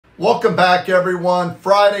Welcome back, everyone.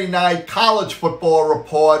 Friday night college football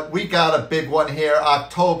report. We got a big one here.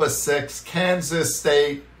 October 6th, Kansas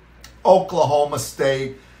State, Oklahoma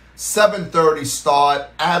State. 7:30 start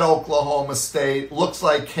at Oklahoma State. Looks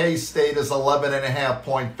like K-State is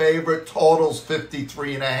 11.5-point favorite. Totals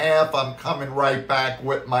 53.5. I'm coming right back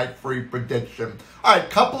with my free prediction. All right,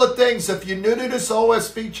 couple of things. If you're new to this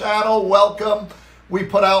OSB channel, welcome. We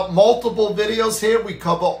put out multiple videos here. We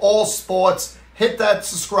cover all sports. Hit that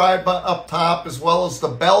subscribe button up top as well as the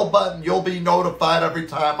bell button. You'll be notified every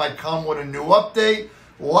time I come with a new update.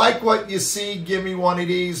 Like what you see, give me one of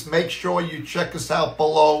these. Make sure you check us out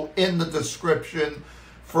below in the description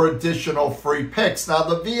for additional free picks. Now,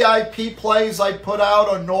 the VIP plays I put out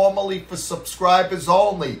are normally for subscribers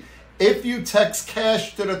only. If you text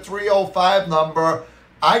cash to the 305 number,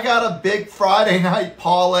 I got a big Friday night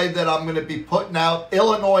parlay that I'm going to be putting out.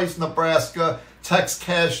 Illinois, Nebraska. Text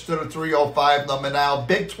cash to the 305 number now.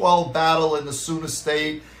 Big 12 battle in the Sooner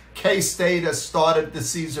State. K-State has started the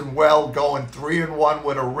season well, going 3-1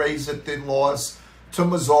 with a razor-thin loss to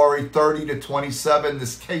Missouri, 30-27.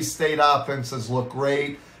 This K-State offense has looked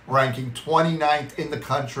great, ranking 29th in the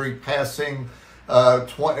country, passing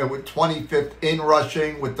with 25th in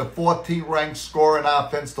rushing, with the 14th ranked scoring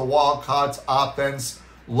offense. The Wildcats offense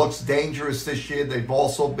looks dangerous this year. They've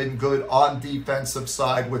also been good on defensive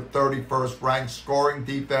side with 31st ranked scoring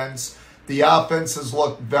defense. The offense has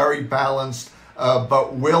looked very balanced.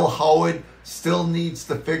 But Will Howard still needs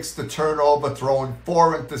to fix the turnover, throwing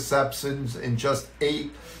 4 interceptions in just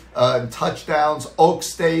 8 touchdowns. Oak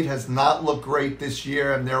State has not looked great this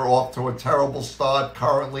year, and they're off to a terrible start,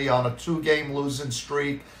 currently on a 2-game losing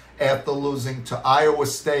streak after losing to Iowa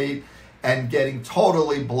State and getting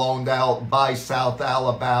totally blown out by South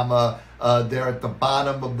Alabama. They're at the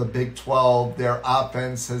bottom of the Big 12. Their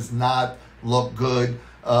offense has not looked good.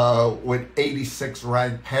 With 86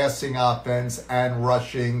 ranked passing offense and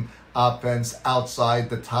rushing offense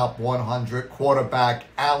outside the top 100. Quarterback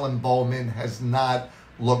Alan Bowman has not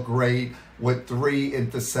looked great with 3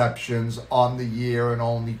 interceptions on the year and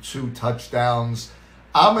only 2 touchdowns.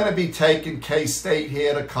 I'm going to be taking K-State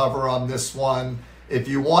here to cover on this one. If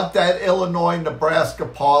you want that Illinois-Nebraska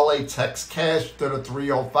parlay, text cash to the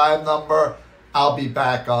 305 number. I'll be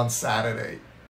back on Saturday.